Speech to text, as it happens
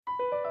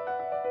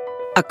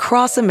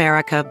Across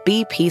America,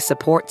 BP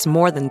supports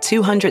more than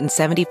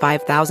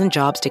 275,000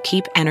 jobs to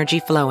keep energy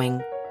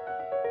flowing.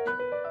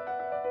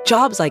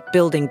 Jobs like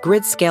building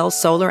grid-scale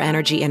solar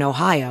energy in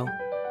Ohio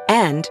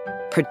and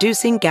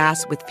producing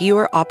gas with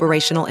fewer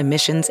operational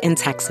emissions in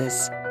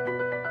Texas.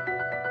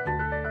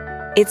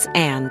 It's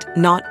and,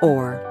 not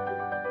or.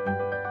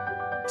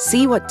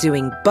 See what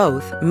doing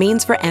both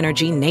means for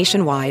energy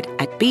nationwide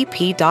at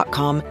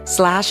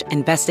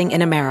bp.com/investing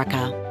in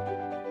America.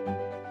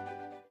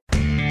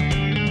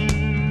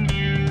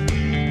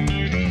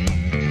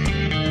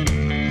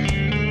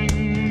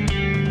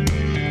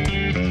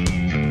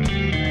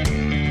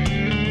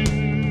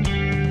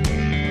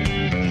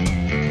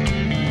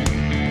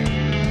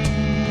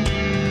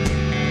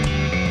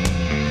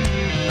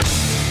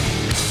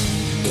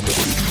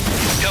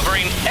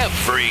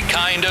 Every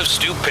kind of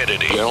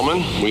stupidity.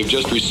 Gentlemen, we've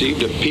just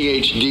received a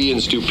PhD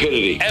in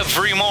stupidity.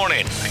 Every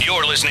morning,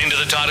 you're listening to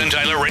the Todd and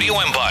Tyler Radio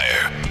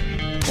Empire.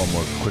 One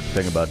more quick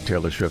thing about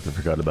Taylor Swift. I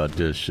forgot about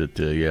this.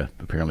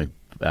 Apparently,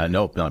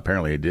 not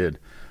apparently it did.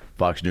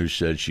 Fox News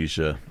said she's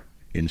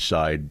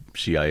inside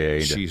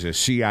CIA. She's a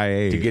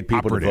CIA to get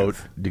people operative.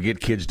 to vote, to get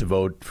kids to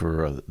vote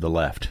for the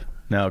left.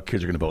 Now,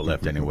 kids are going to vote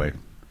left anyway.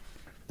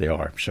 They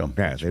are. So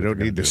yeah, they don't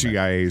need the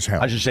CIA's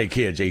help. I should say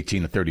kids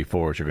 18 to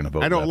 34 are going to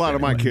vote. I know a lot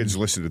anyway. of my kids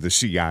listen to the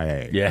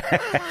CIA. Yeah.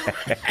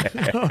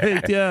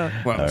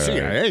 Yeah. Well, the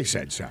CIA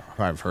said so.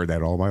 I've heard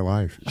that all my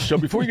life. So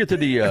before we get to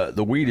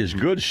the weed is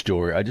good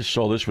story, I just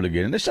saw this one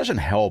again, and this doesn't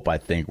help. I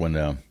think when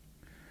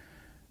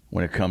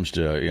it comes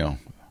to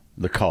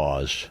the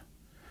cause,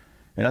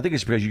 and I think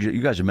it's because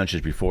you guys have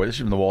mentioned this before. This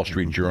is from the Wall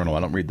Street Journal. I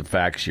don't read the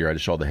facts here. I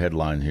just saw the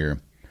headline here.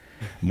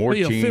 More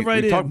teens. Fit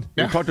right we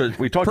in. talked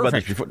about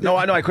this before. No,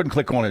 I know I couldn't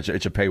click on it.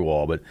 It's a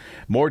paywall, but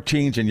more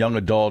teens and young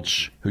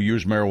adults who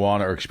use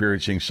marijuana are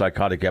experiencing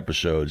psychotic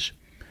episodes.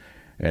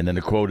 And then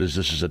the quote is,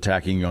 "This is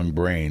attacking young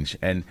brains."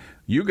 And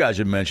you guys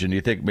have mentioned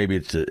you think maybe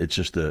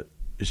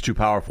it's too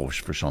powerful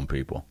for some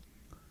people,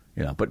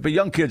 But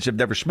young kids have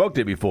never smoked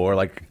it before,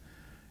 like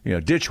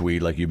ditch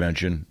weed, like you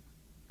mentioned.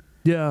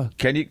 Yeah.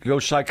 Can you go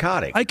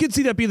psychotic? I could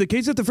see that being the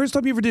case. If the first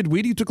time you ever did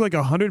weed, you took like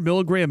 100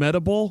 milligram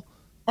edible.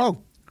 Oh,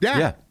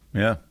 yeah.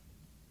 Yeah.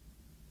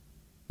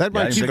 That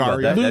might scar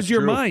you. Lose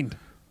your mind.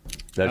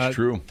 That's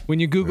true.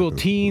 When you Google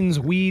teens,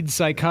 weed,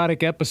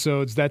 psychotic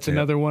episodes, that's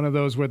another one of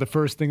those where the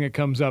first thing that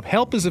comes up,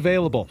 help is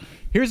available.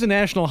 Here's a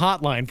national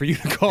hotline for you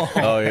to call.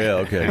 Oh, yeah.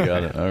 Okay.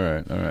 Got it. All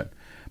right.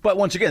 But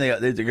once again,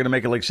 they're going to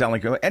make it sound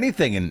like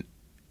anything in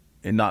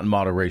not in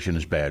moderation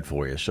is bad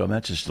for you. So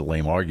that's just a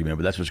lame argument,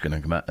 but that's what's going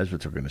to come out. That's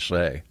what they're going to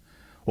say.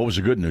 What was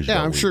the good news?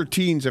 Yeah, I'm sure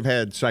teens have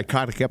had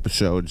psychotic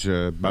episodes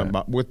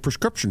with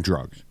prescription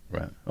drugs.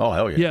 Right. Oh,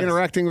 hell yeah. Yes.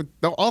 Interacting with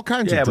all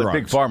kinds of drugs. Yeah, but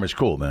Big Pharma's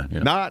cool, man.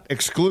 Not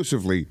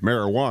exclusively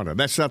marijuana.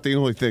 That's not the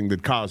only thing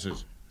that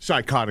causes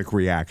psychotic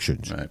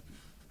reactions. Right.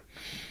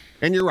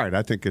 And you're right.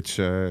 I think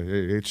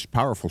it's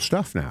powerful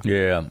stuff now.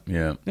 Yeah.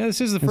 Yeah, this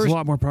is the It's first. a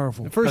lot more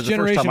powerful. The first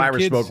generation time I of ever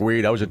kids. smoked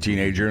weed, I was a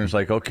teenager, and it's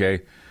like, okay,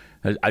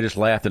 I just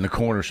laughed in the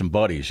corner with some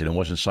buddies, and it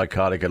wasn't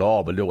psychotic at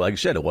all. But like I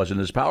said, it wasn't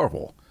as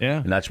powerful.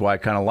 Yeah. And that's why I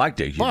kind of liked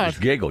it. You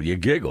just giggled. You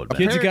giggled. Man.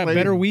 Kids have got Apparently-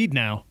 better weed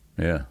now.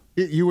 Yeah.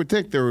 You would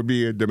think there would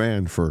be a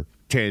demand for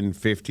 10,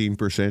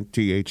 15%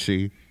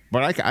 THC,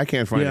 but I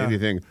can't find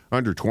anything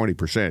under 20%.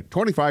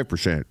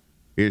 25%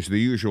 is the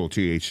usual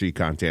THC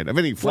content of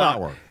any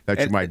flower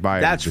that you might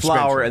buy. That's at a flour,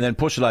 dispensary. and then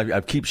push it.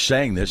 I keep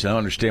saying this, and I don't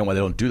understand why they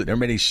don't do that. It doesn't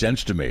make any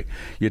sense to me.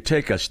 You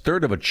take a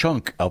third of a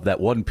chunk of that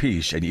one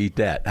piece and you eat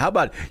that. How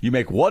about you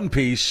make one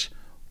piece,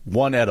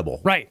 one edible?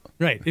 Right.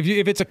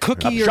 If it's a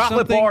cookie A or chocolate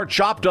something, bar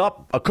chopped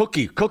up, a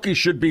cookie. Cookie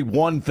should be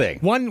one thing.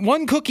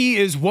 one cookie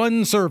is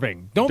one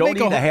serving. Don't make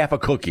eat a half a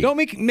cookie. Don't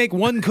make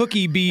one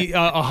cookie be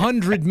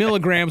 100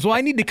 milligrams. Well,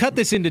 I need to cut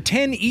this into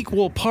 10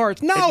 equal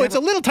parts. No, it's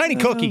a little tiny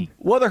cookie.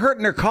 Well, they're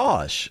hurting their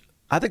cause.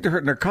 I think they're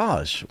hurting their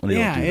cause when they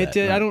don't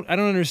do that. I don't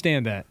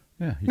understand that.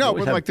 Yeah, you No,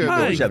 always but have- like you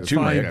always have two,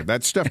 fine. man.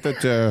 That stuff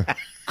that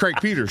Craig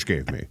Peters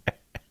gave me.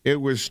 It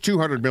was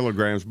 200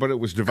 milligrams, but it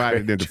was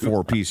divided into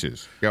 4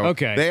 pieces.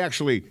 Okay. They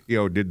actually,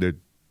 did the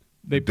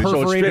They So it's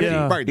perforated 50.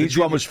 it. Right, the Each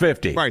one was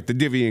 50. Right, the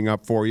divvying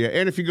up for you.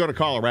 And if you go to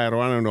Colorado,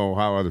 I don't know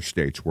how other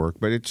states work,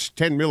 but it's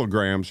 10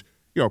 milligrams,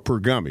 per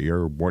gummy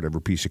or whatever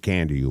piece of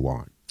candy you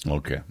want.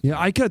 Okay. Yeah,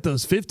 I cut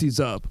those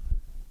 50s up.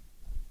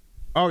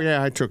 Oh,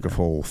 yeah, I took a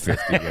full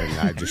 50 and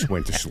I just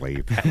went to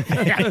sleep.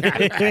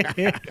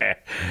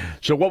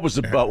 So what was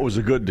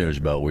the good news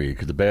about weed?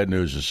 Because the bad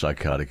news is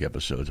psychotic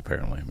episodes,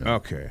 apparently.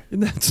 Okay.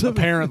 And that's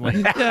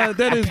Apparently. Yeah, that is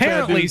bad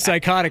Apparently, news.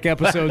 psychotic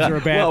episodes are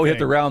a bad Well, we thing. have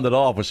to round it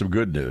off with some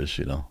good news,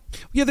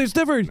 Yeah, there's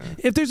never,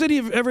 if there's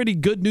ever any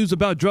good news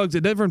about drugs,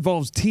 it never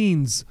involves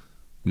teens.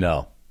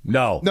 No.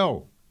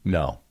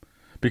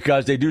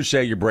 Because they do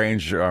say your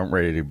brains aren't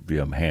ready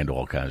to handle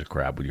all kinds of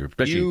crap with you,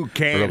 especially You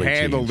can't early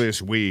handle teens.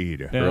 this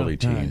weed. Early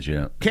teens,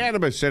 yeah.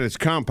 Cannabis and its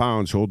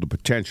compounds hold the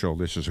potential,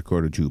 this is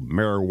according to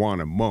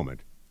Marijuana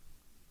Moment,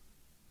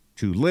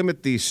 to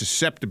limit the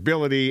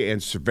susceptibility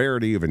and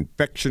severity of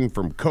infection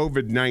from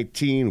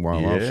COVID-19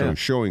 while also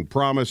showing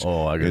promise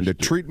in the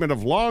treatment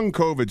of long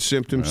COVID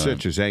symptoms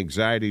such as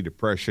anxiety,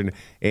 depression,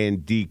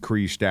 and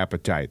decreased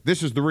appetite.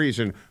 This is the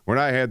reason when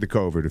I had the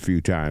COVID a few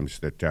times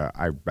that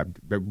I'm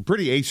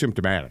pretty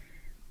asymptomatic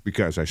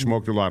because I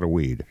smoked a lot of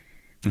weed.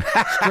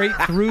 Straight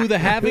through the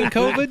having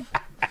COVID?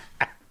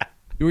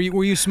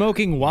 Were you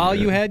smoking while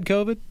you had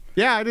COVID?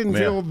 Yeah, I didn't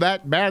feel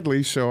that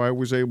badly, so I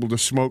was able to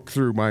smoke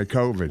through my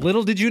COVID.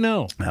 Little did you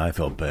know. I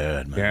felt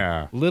bad, man.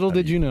 Yeah. Little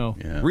did you know.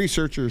 Yeah.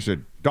 Researchers at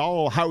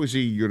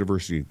Dalhousie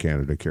University in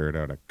Canada carried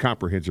out a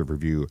comprehensive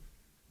review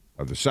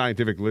of the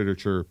scientific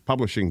literature,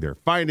 publishing their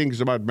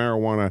findings about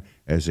marijuana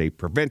as a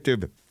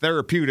preventive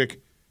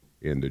therapeutic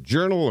in the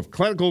Journal of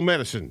Clinical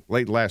Medicine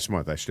late last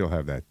month. I still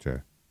have that,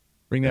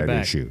 Bring that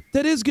back. issue.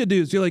 That is good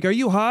news. You're like, are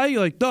you high?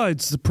 You're like, no,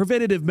 it's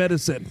preventative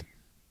medicine.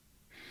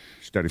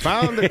 Study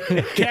found that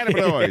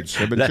cannabinoids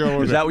have been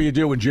shown. Is that what you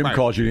do when Jim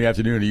calls you in the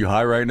afternoon? Are you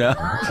high right now?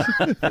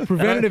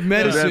 Preventative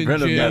medicine,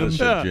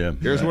 Jim.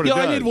 Here's what it does.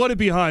 I didn't want to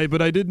be high,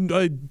 but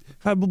I'm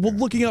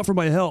looking out for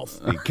my health.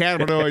 The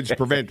cannabinoids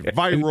prevent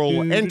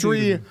viral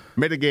entry,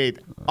 mitigate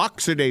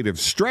oxidative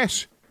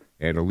stress,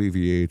 and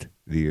alleviate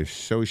the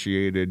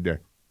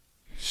associated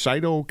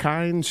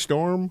cytokine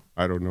storm.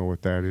 I don't know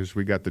what that is.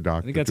 We got the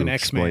doctor think that's to an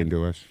X-Man. explain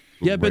to us.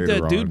 Yeah, I bet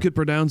that later dude on. could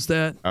pronounce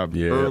that.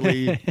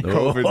 Early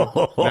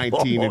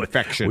COVID-19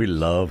 infection. We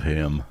love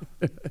him.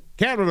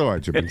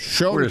 Cannabinoids have been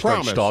shown We're to going to start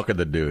promise stalking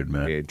the dude,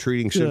 man. in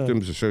treating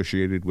symptoms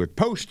associated with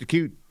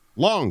post-acute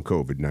long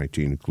COVID-19,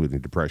 including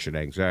depression,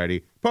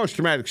 anxiety,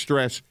 post-traumatic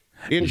stress,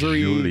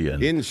 injury,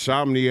 Julian.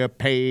 insomnia,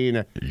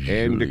 pain,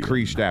 and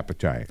decreased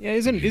appetite. Yeah,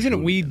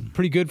 isn't weed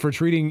pretty good for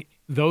treating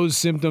those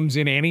symptoms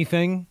in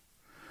anything?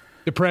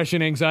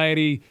 Depression,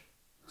 anxiety,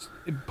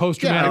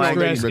 post-traumatic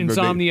stress,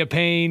 insomnia,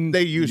 pain.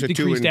 They use it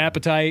decreased to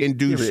appetite.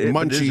 induce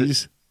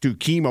munchies to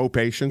chemo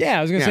patients. Yeah,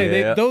 I was going to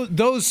say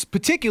those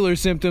particular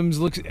symptoms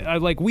look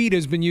like weed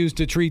has been used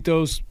to treat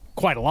those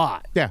quite a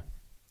lot. Yeah.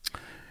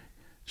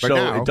 So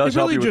now- it does It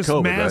really help you with just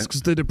COVID,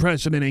 masks the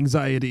depression and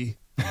anxiety.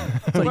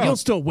 It's like you'll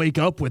still wake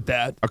up with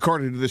that.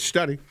 According to this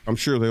study, I'm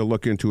sure they'll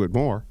look into it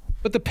more.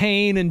 But the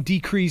pain and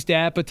decreased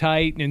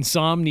appetite and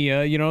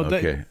insomnia,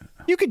 Okay.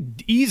 you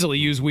could easily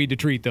use weed to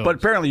treat those. But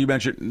apparently, you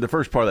mentioned the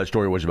first part of that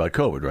story was about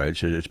COVID, right?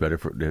 So it's better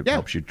for it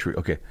helps you treat.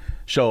 Okay,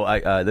 so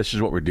this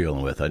is what we're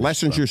dealing with.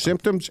 Lessens your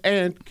symptoms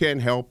and can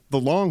help the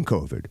long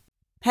COVID.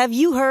 Have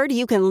you heard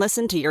you can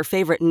listen to your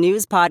favorite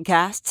news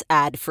podcasts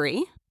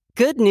ad-free?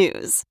 Good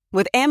news.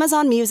 With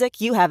Amazon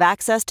Music, you have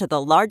access to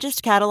the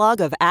largest catalog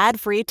of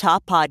ad-free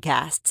top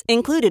podcasts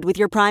included with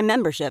your Prime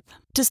membership.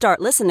 To start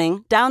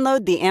listening,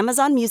 download the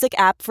Amazon Music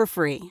app for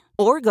free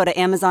or go to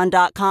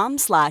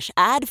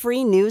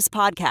amazon.com/ad-free news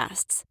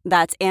podcasts.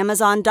 That's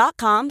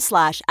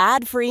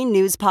amazon.com/ad-free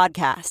news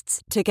podcasts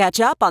to catch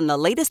up on the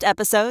latest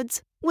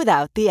episodes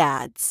without the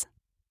ads.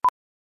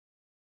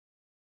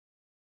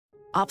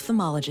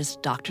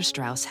 Ophthalmologist Dr.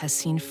 Strauss has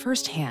seen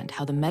firsthand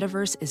how the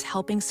metaverse is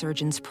helping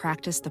surgeons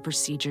practice the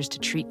procedures to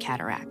treat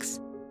cataracts.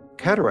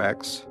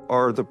 Cataracts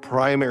are the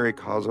primary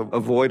cause of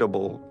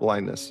avoidable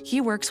blindness. He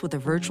works with a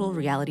virtual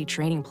reality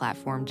training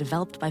platform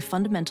developed by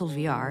Fundamental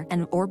VR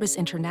and Orbis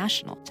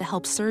International to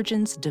help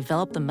surgeons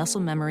develop the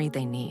muscle memory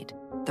they need.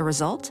 The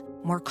result?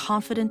 More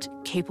confident,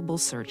 capable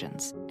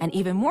surgeons. And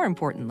even more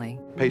importantly,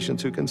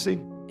 Patients who can see.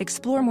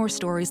 explore more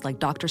stories like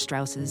Dr.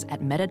 Strauss's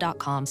at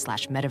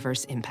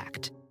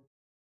meta.com/metaverseimpact.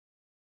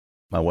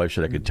 My wife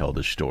said I could tell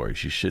this story.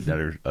 She's sitting at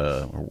her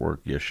work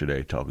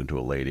yesterday talking to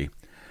a lady,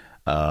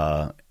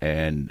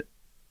 and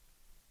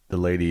the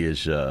lady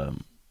is the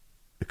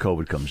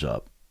COVID comes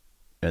up,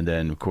 and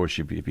then of course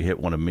if you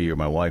hit one of me or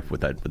my wife with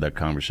that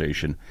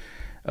conversation,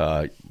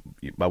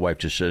 my wife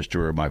just says to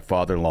her, "My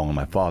father-in-law and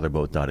my father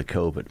both died of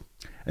COVID."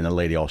 And the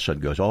lady all of a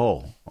sudden goes,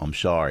 "Oh, I'm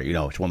sorry."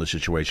 It's one of the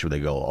situations where they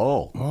go,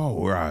 "Oh,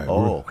 right.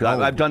 oh." 'Cause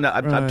I've done that.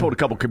 I've told a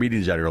couple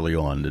comedians that early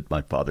on that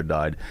my father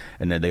died,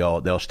 and then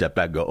they'll step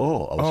back and go,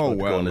 "Oh, I was supposed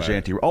to go on this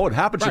it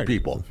happens to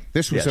people."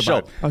 This was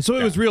about. So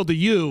it was real to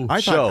you.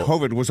 I thought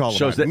COVID was all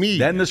about me.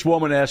 Then this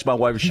woman asked my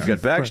wife if she got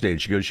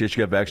vaccinated. She goes, she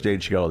got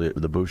vaccinated. She got all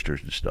the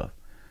boosters and stuff.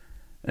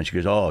 And she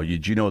goes, "Oh, do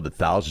you know that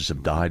thousands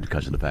have died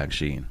because of the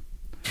vaccine?"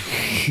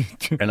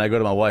 And I go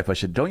to my wife. I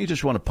said, "Don't you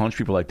just want to punch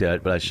people like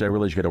that?" But I said, "I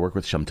realize you got to work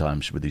with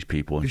sometimes with these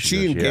people." And Did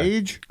she goes,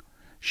 engage? Yeah.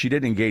 She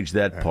didn't engage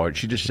that part.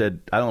 She just said,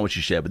 I don't know what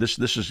she said, but this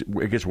is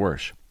it gets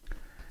worse.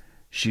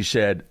 She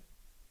said,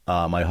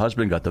 "My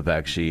husband got the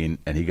vaccine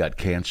and he got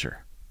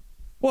cancer."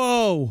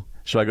 Whoa.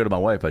 So I go to my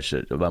wife. My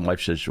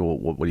wife says, "Well,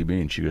 what do you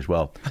mean?" She goes,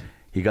 "Well,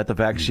 he got the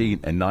vaccine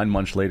and 9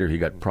 months later he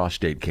got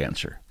prostate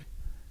cancer."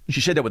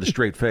 She said that with a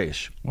straight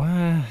face.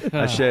 Wow.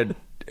 I said,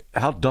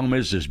 "How dumb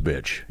is this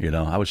bitch?"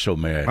 I was so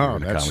mad. Oh, during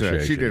the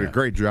conversation. she did a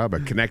great job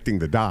of connecting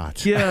the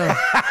dots. Yeah.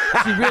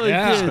 She really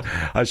did.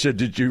 I said,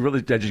 "Did you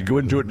go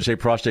into it and say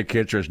prostate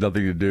cancer has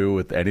nothing to do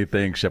with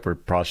anything except for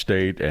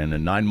prostate, and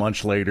then 9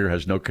 months later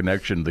has no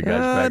connection to the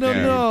guy's I vaccine?"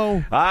 don't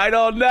know. I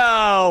don't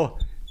know.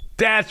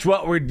 That's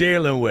what we're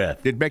dealing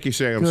with. Did Becky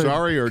say, "I'm Good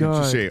sorry," or did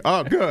God. she say,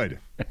 "Oh, good"?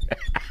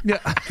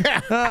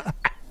 Yeah.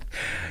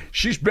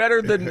 She's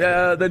better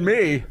than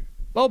me.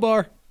 Low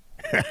bar.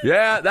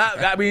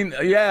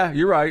 Yeah,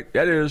 you're right.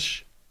 That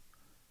is.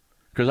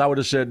 Because I would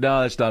have said,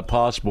 no, that's not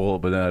possible,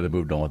 but then I'd have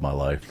moved on with my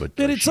life. But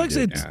and it sucks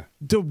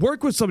to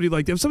work with somebody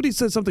like that. If somebody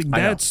says something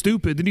that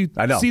stupid, then you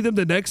see them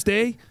the next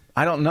day.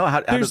 I don't know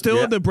how they're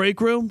still in the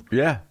break room.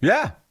 Yeah.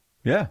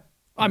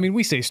 I mean,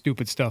 we say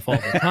stupid stuff all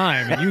the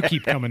time, and you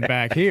keep coming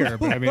back here.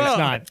 But I mean, it's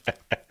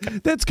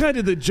not. That's kind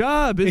of the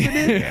job, isn't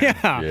it?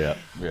 Yeah.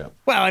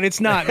 Well, and it's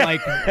not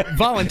like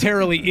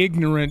voluntarily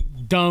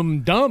ignorant,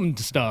 dumb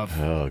stuff.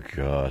 Oh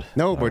God.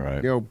 No,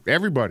 but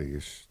everybody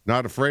is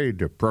not afraid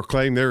to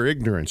proclaim their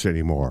ignorance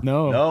anymore.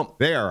 No.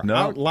 They are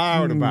out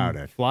loud about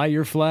it. Fly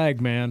your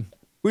flag, man.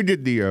 We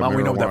did the marijuana.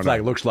 We know what that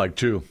flag looks like,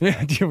 too.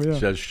 Yeah.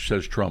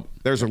 Says Trump.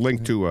 There's a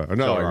link to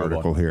another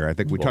article here. I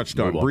think we touched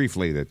on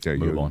briefly that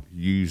you're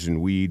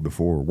using weed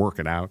before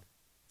working out.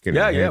 We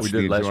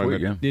did last week.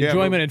 Yeah. The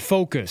enjoyment and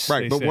focus.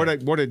 Right, but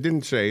what it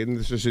didn't say, and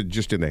this is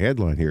just in the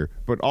headline here,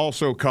 but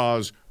also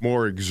cause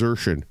more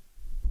exertion.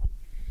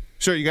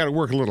 So you got to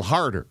work a little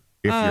harder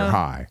if you're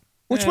high,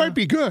 which might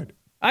be good.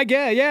 I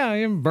guess,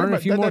 burn a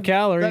few more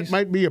calories. That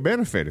might be a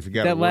benefit if you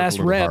got to work last a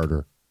little rep.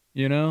 harder.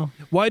 You know?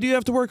 Why do you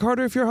have to work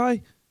harder if you're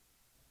high?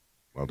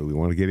 Well, do we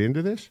want to get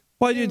into this?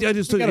 Why? I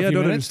don't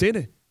understand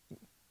it.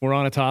 We're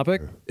on a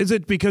topic. Is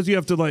it because you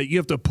have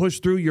to push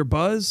through your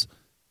buzz?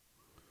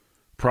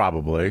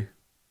 Probably,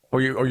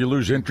 or you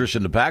lose interest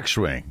in the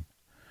backswing.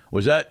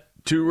 Was that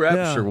 2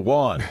 reps or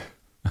 1?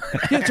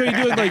 Yeah, so you're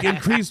doing like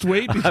increased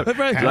weight. Did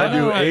I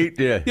do 8?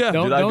 Yeah.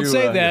 Don't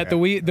say that. The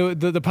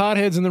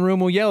potheads in the room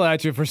will yell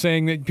at you for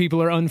saying that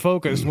people are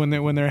unfocused when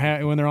they're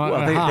high.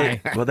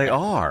 Well, they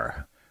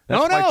are.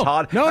 That's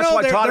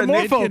why Todd and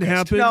Nick can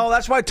happen. No,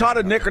 that's why Todd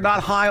and Nick are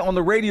not high on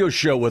the radio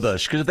show with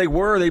us. Because if they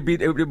were, they'd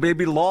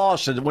be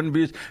lost, and it wouldn't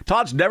be.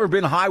 Todd's never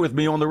been high with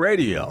me on the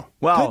radio.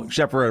 Well,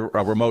 except for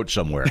a remote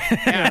somewhere.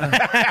 And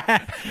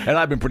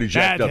I've been pretty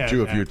jacked up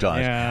too a few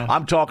times. Yeah.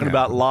 I'm talking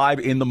about live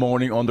in the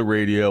morning on the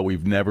radio.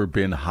 We've never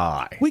been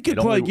high. We could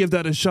probably give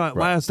that a shot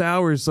last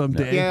hour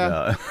someday.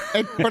 Yeah,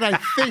 but I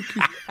think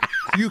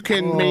you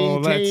can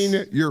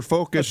maintain your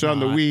focus on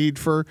the weed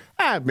for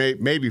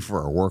maybe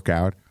for a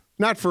workout.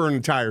 Not for an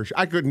entire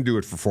I couldn't do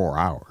it for 4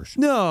 hours.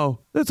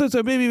 No. That's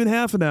maybe even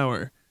half an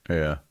hour.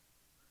 Yeah.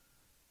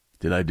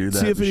 Did I do that?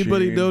 See if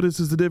anybody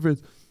notices the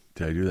difference.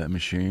 Did I do that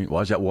machine?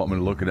 Why is that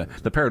woman looking at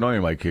the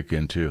paranoia might kick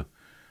in too?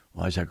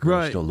 Why is that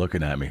girl still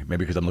looking at me?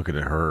 Maybe because I'm looking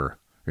at her,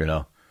 you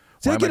know.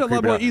 See, I get a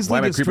lot more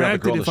easily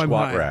distracted if I'm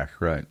high. Rack?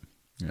 Right.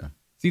 Yeah.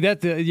 See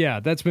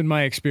that's been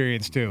my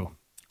experience too.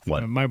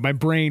 What? My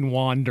brain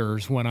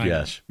wanders when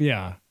I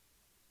Yeah.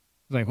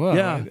 Like, well,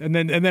 and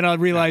then I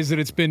realize that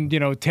it's been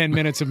 10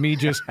 minutes of me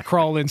just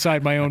crawl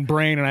inside my own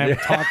brain and I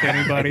haven't talked to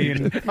anybody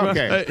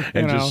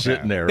and just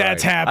sitting there.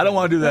 That's happening. I don't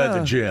want to do that at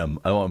the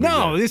gym. I don't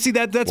want to see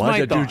that's Why my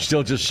is that thought. dude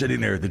still just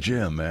sitting there at the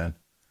gym, man?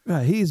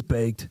 He's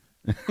baked.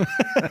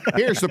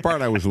 Here's the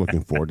part I was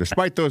looking for.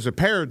 Despite those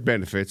apparent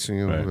benefits,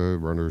 the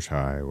runner's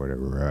high,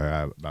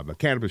 whatever,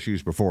 cannabis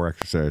use before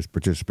exercise,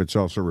 participants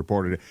also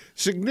reported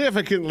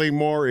significantly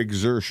more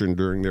exertion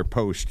during their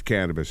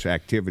post-cannabis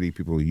activity.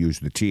 People who use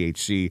the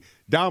THC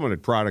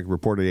dominant product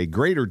reported a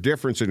greater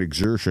difference in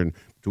exertion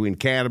between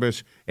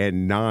cannabis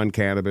and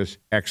non-cannabis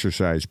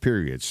exercise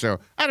periods. So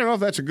I don't know if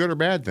that's a good or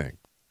bad thing.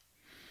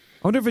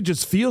 I wonder if it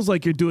just feels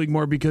like you're doing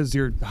more because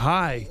you're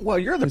high. Well,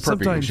 you're the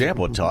perfect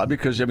example, Todd,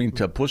 because,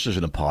 Puss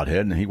isn't a pothead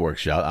and he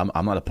works out.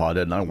 I'm not a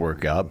pothead and I don't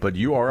work out, but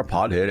you are a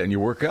pothead and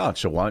you work out.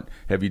 So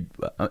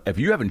if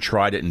you haven't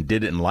tried it and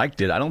did it and liked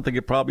it, I don't think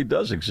it probably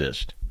does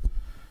exist.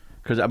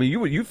 Because, you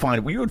would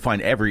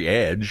find every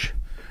edge.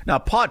 Now,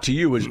 pot to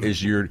you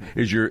is your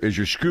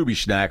Scooby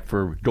snack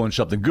for doing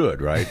something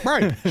good, right?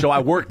 Right. So I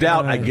worked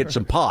out, I get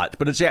some pot,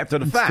 but it's after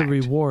the fact. It's the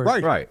reward.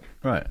 Right.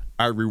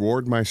 I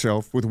reward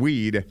myself with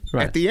weed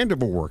at the end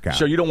of a workout.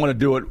 So you don't want to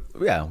do it,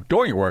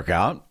 during your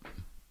workout.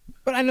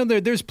 But I know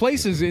there's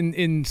places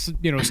in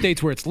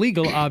states where it's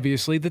legal,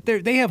 obviously, that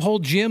they have whole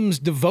gyms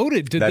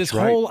devoted to this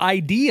whole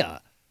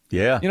idea.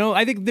 Yeah.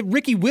 I think that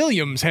Ricky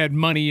Williams had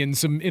money in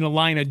a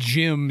line of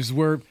gyms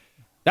where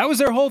that was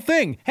their whole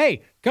thing.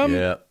 Hey, come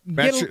get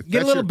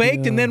a little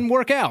baked and then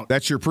work out.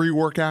 That's your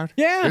pre-workout?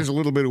 Yeah. There's a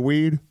little bit of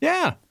weed?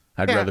 Yeah.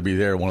 I'd rather be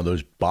there in one of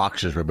those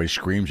boxes where everybody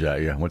screams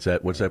at you. What's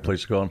that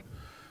place called?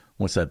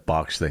 What's that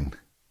box thing?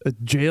 A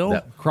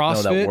jail?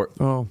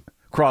 CrossFit?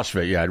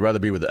 CrossFit, yeah. I'd rather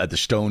be at the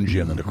Stone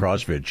Gym than the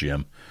CrossFit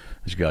gym.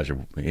 These guys are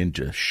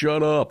into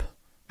shut up.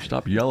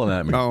 Stop yelling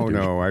at me. Oh,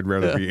 no. I'd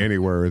rather be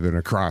anywhere than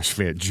a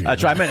CrossFit gym.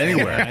 That's what I meant,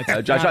 anywhere.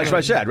 That's what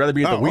I said. I'd rather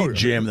be at the weed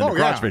gym than the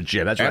CrossFit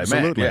gym. That's what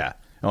I meant. Yeah.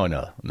 Oh,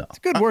 no. It's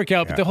a good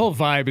workout, but the whole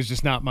vibe is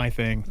just not my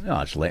thing. No,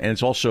 and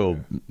it's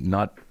also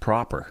not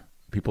proper.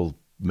 People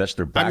mess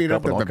their back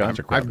up and all kinds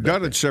of crap. I've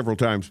done it several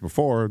times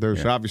before.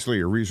 There's obviously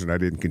a reason I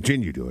didn't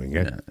continue doing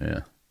it.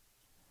 Yeah.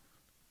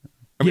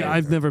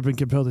 I've never been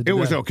compelled to do it. It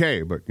was that.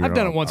 okay, but I've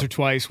done it once or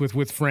twice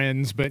with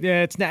friends, but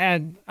it's not.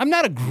 I'm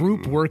not a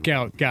group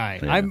workout guy.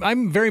 Yeah.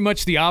 I'm very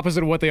much the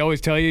opposite of what they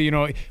always tell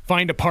you.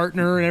 Find a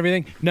partner and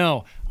everything.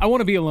 No, I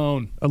want to be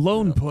alone. A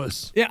lone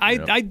puss. Yeah,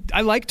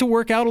 I like to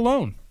work out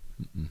alone.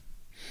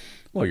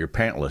 Well, you're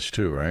pantless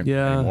too, right?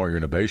 Yeah. Or you're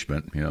in a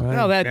basement, you know.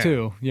 Well, that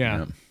too,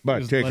 yeah. But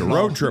Just take let a it road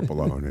all- trip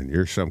alone, and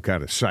you're some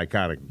kind of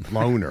psychotic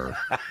loner.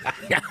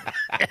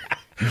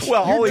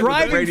 Well, You're only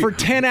driving for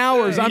 10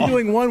 hours. I'm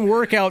doing one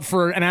workout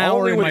for an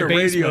hour only in with my the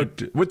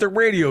basement. radio with the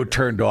radio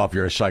turned off.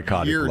 You're a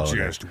psychotic You're loner.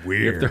 just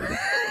weird.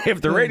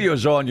 If the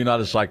radio's on, you're not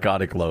a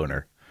psychotic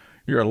loner.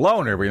 You're a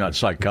loner, but you're not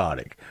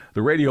psychotic.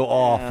 The radio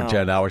off for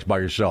 10 hours by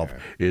yourself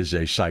is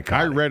a I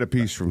psychotic. read a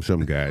piece from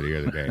some guy the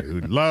other day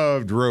who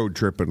loved road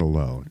tripping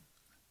alone.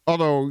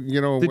 Although, you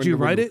know, Did you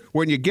write it?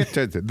 When you get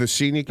to the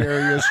scenic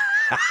areas,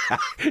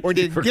 or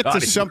you get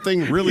to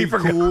something really he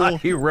forgot cool.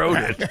 He wrote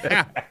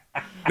it.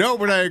 No,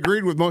 but I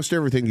agreed with most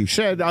everything he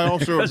said. I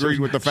also agreed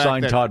with the fact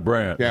Signed that Todd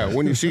Brandt. Yeah,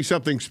 when you see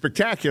something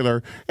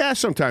spectacular,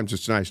 sometimes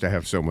it's nice to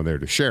have someone there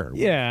to share it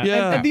with. Yeah.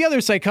 Yeah. And the other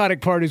psychotic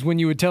part is when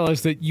you would tell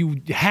us that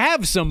you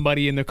have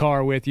somebody in the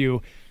car with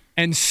you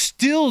and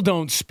still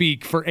don't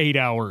speak for 8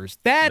 hours.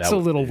 That's a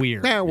little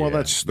weird. Yeah, well,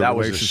 that's the That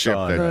was a relationship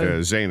sign.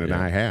 that Zane and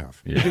I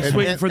have. Yeah. Just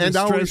waiting for the and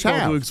always stress ball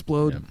have. to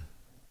explode.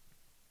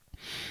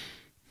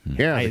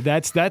 Yeah.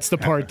 That's the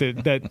part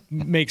that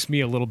makes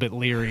me a little bit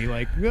leery.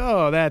 Like,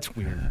 oh, that's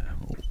weird.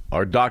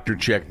 Our doctor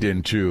checked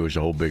in, too. There's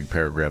a whole big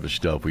paragraph of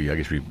stuff I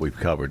guess we've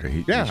covered.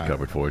 He's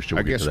covered for us. So I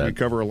we'll get guess to that. we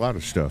cover a lot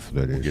of stuff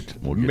that is We'll get to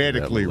that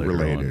medically later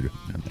related.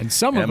 on. And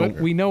some of it,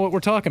 we know what we're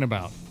talking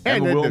about.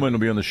 And Emma then Willman will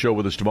be on the show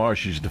with us tomorrow.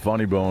 She's at the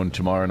Funny Bone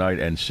tomorrow night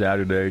and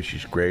Saturday.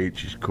 She's great.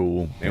 She's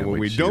cool. And Can't when wait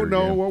we to see her don't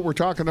know again. what we're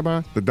talking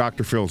about, the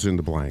doctor fills in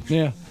the blanks.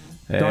 Yeah.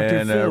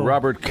 And Phil.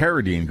 Robert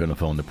Carradine going to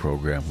phone the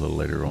program a little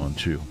later on,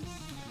 too.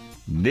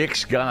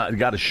 Nick's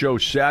got a show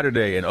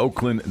Saturday in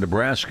Oakland,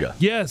 Nebraska.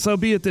 Yes, I'll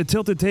be at the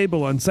Tilted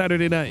Table on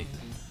Saturday night.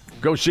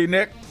 Go see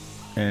Nick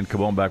and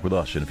come on back with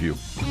us in a few.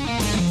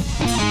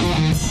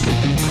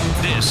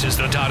 This is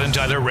the Todd and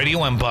Tyler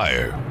Radio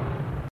Empire.